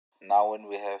now when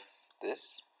we have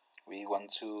this, we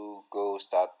want to go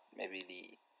start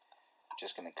maybe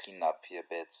just gonna clean up here a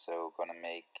bit. So gonna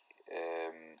make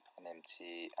an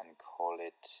empty and call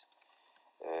it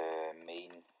main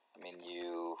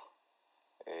menu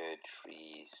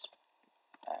trees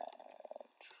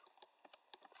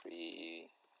tree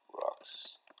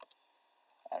rocks,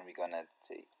 and we're gonna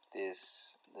take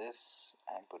this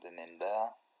and put it in there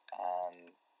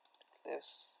and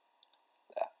cliffs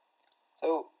there.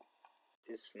 So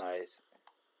it's nice.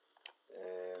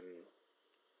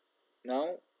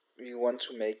 Now we want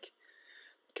to make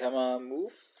camera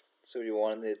move. So we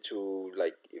want it to,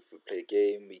 like, if we play a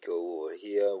game, we go over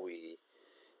here, we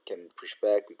can push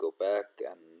back, we go back,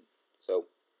 and so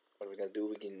what we're gonna do,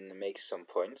 we can make some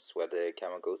points where the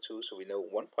camera go to. So we know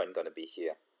one point gonna be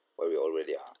here where we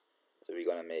already are. So we're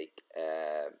gonna make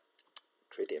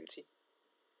create empty,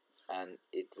 and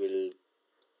it will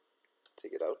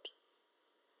take it out.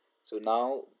 So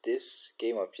now this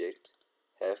game object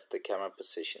have the camera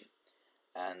position,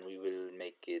 and we will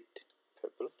make it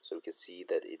purple so we can see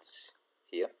that it's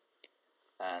here.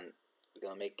 And we're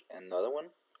gonna make another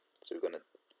one. So we're gonna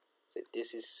say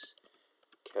this is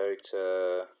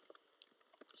character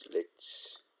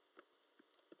select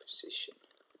position,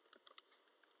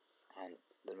 and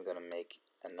then we're gonna make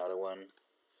another one,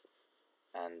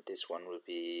 and this one will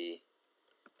be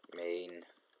main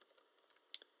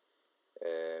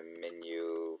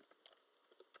menu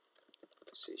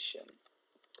position,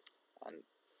 and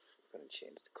we're gonna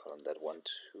change the color on that one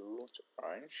to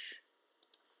orange.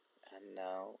 And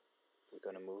now we're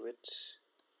gonna move it,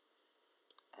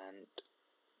 and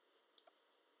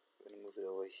we're gonna move it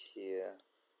over here,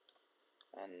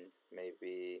 and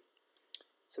maybe,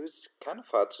 so it's kind of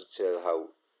hard to tell how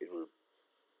it will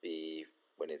be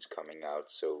when it's coming out.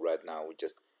 So right now we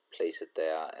just place it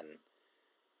there and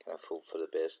kind of hope for the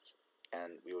best,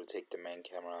 and we will take the main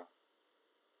camera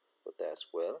with that as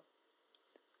well,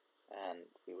 and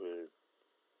we will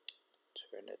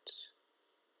turn it,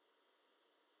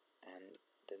 and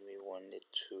then we want it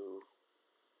to,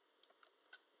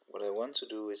 what I want to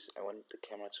do is I want the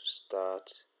camera to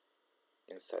start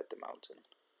inside the mountain.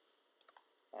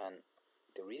 And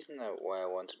the reason why I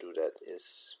want to do that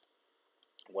is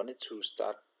I want it to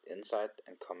start inside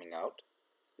and coming out,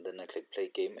 and then I click play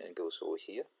game and it goes over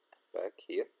here, back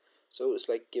here. So it's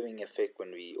like giving effect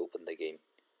when we open the game.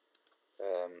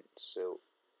 So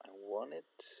I want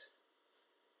it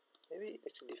maybe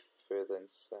actually further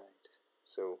inside,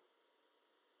 so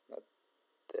not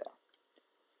there.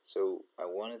 So I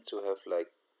want it to have like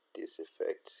this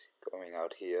effect coming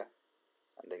out here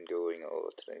and then going over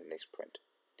to the next point.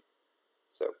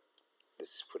 So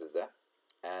let's put it there,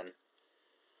 and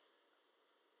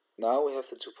now we have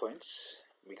the 2 points.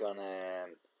 We're gonna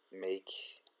make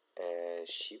a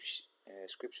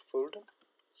script folder.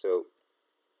 So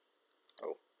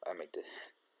I make the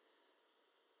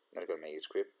not gonna make a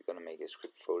script, we're gonna make a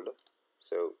script folder.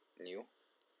 So new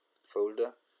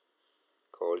folder,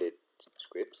 call it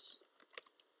scripts,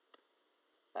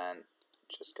 and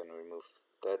just gonna remove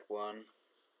that one,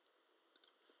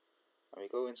 and we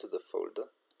go into the folder,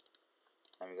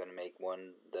 and we're gonna make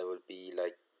one that will be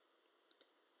like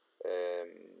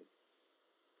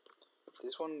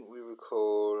this one we will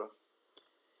call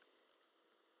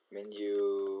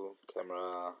menu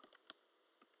camera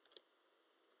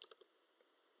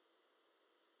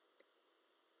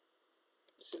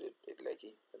it's a little bit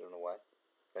laggy, I don't know why.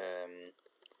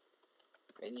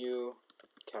 Menu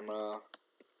camera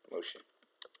motion.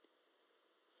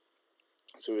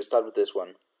 So we'll start with this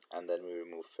one and then we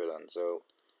remove further on. So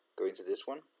go into this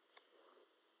one,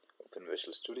 open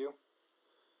Visual Studio,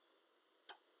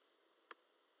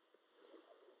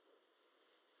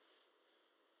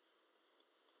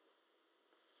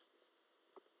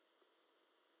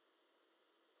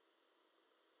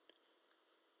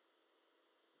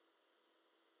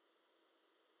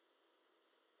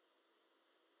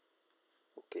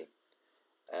 okay,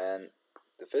 and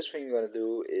the first thing we're gonna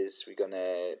do is we're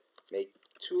gonna make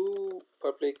 2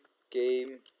 public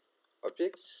game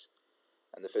objects,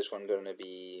 and the first one gonna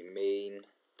be main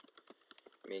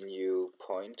menu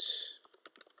point,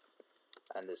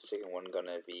 and the second one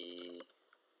gonna be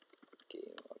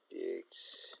game object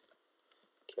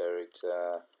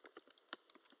character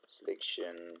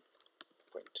selection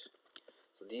point.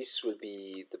 So these will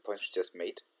be the points we just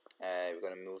made. We're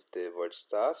gonna move the word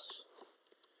start.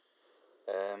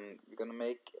 We're gonna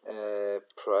make a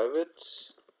private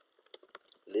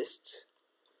list,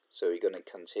 so we're gonna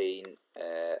contain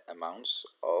amounts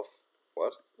of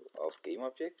what? Of game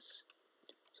objects.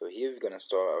 So here we're gonna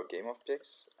store our game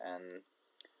objects, and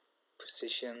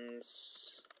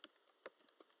positions,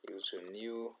 you to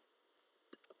new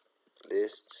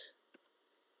list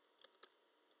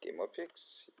game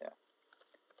objects. Yeah.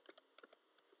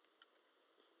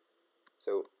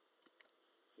 So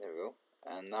there we go.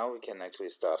 And now we can actually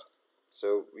start.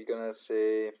 So we're gonna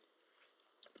say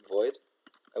void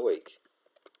awake.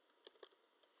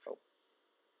 Oh.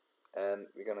 And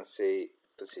we're gonna say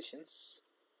positions.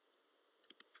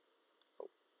 Oh,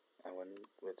 I went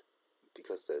with,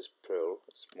 because there's plural,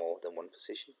 it's more than one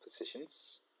position.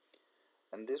 Positions.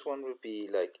 And this one will be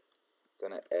like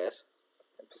gonna add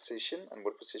a position. And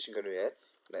what position gonna we add?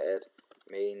 Gonna add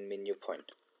main menu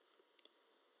point.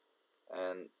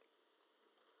 And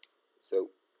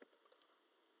so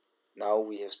now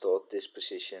we have stored this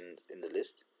position in the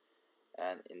list,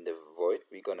 and in the void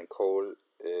we're gonna call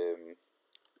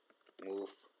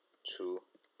move to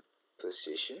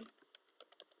position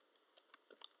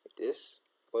like this,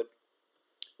 but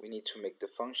we need to make the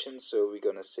function, so we're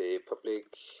gonna say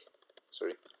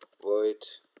void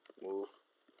move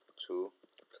to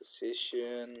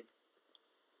position.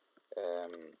 There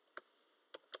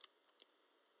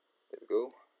we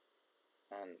go.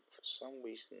 And for some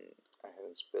reason I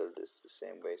haven't spelled this the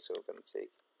same way, so I'm gonna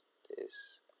take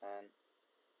this and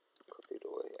copy it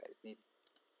over here.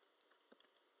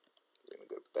 I'm gonna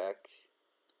go back,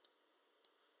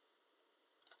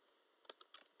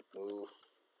 move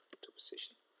to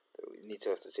position. So we need to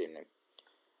have the same name.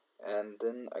 And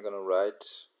then I'm gonna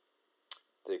write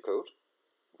the code,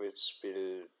 which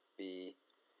will be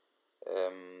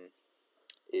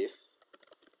if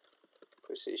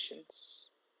positions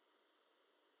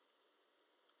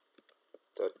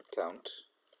dot count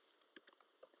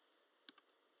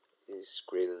is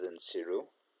greater than 0,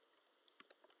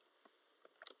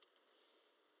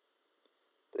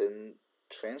 then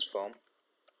transform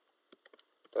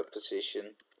dot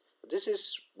position. This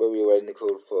is where we write the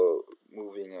code for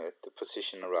moving the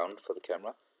position around for the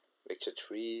camera.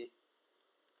 Vector3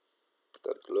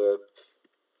 dot lerp,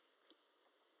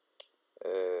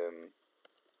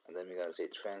 and then we're gonna say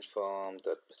transform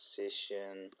dot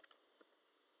position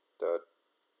dot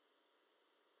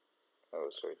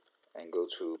and go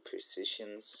to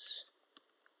positions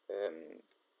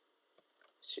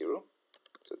 0.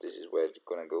 So this is where it's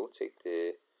gonna go. Take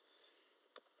the,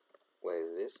 where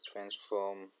is this,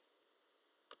 transform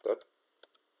dot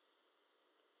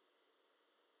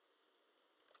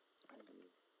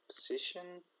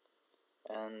position,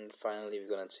 and finally we're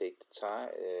gonna take the time,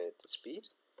 the speed.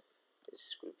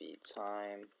 This will be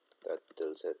time dot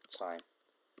delta time,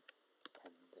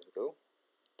 and there we go.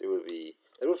 There will be,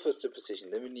 that was first the position.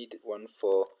 Then we need one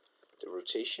for the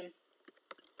rotation,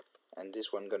 and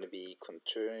this one gonna be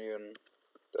contrarian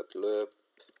dot lerp,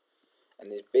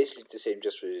 and it's basically the same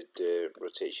just with the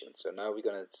rotation. So now we're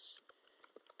gonna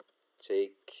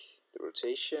take the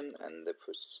rotation and the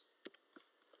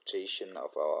rotation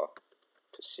of our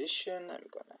position, and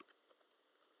we're gonna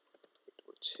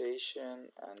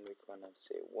rotation, and we're gonna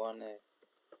say 1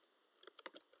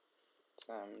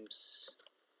 times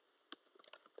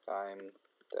time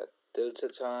that delta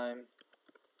time.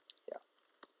 Yeah.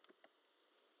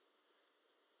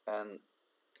 And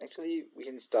actually we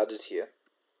can start it here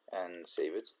and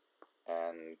save it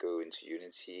and go into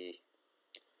Unity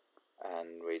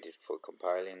and wait it for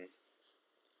compiling.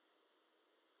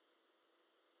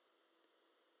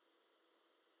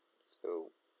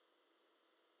 So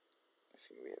I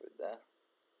think we have it there.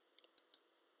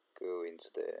 Go into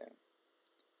the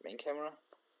main camera,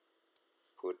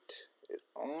 put it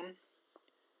on,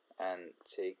 and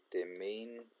take the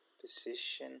main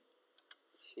position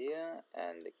here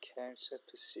and the character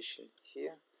position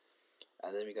here,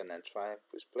 and then we're gonna try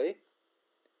push play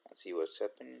and see what's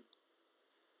happening.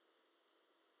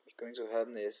 What's going to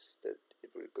happen is that it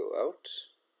will go out,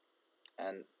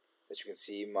 and as you can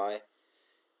see my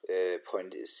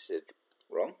point is set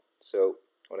wrong. So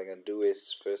what I'm gonna do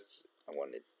is, first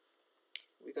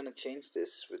we're gonna change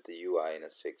this with the UI in a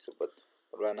sec, but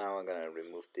right now I'm gonna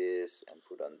remove this and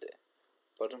put on the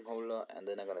bottom holder, and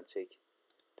then I'm gonna take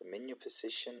the menu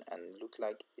position, and it looked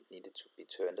like it needed to be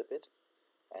turned a bit,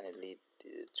 and it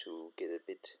needed to get a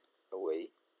bit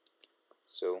away.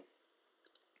 So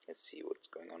let's see what's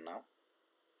going on now.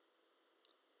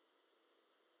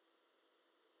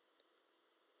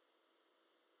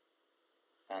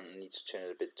 And I need to turn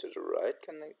it a bit to the right,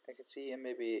 I can see, and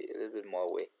maybe a little bit more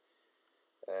away.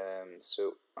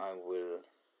 So I will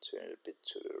turn it a bit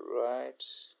to the right.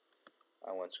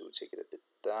 I want to take it a bit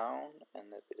down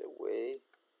and a bit away,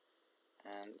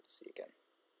 and let's see again.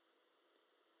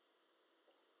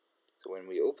 So when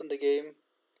we open the game,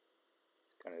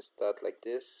 it's gonna start like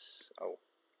this. Oh,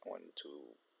 I want to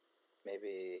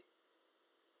maybe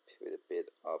pivot a bit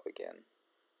up again. again.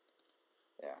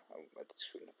 Yeah, I did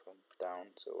screen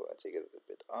down, so I take it a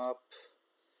bit up,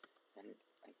 and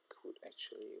I could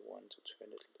actually want to turn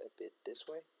it a bit this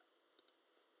way.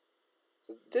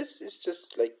 So this is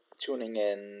just like tuning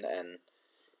in and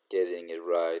getting it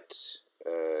right.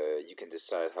 You can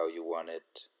decide how you want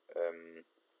it,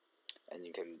 and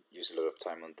you can use a lot of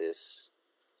time on this.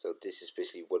 So this is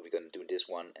basically what we're gonna do in this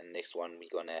one, and next one we're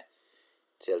gonna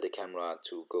tell the camera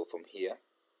to go from here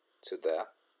to there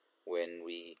when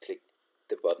we click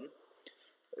the button.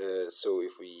 So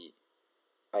if we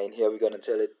are in here, we're gonna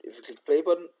tell it, if we click play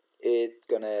button, it's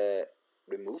gonna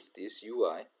remove this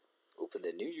UI, open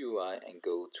the new UI, and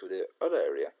go to the other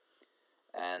area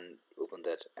and open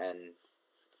that. And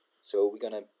so we're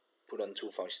gonna put on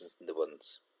 2 functions in the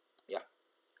buttons. Yeah.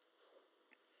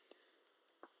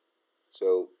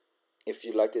 So if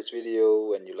you like this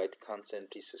video and you like the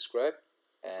content, please subscribe,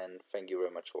 and thank you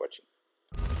very much for watching.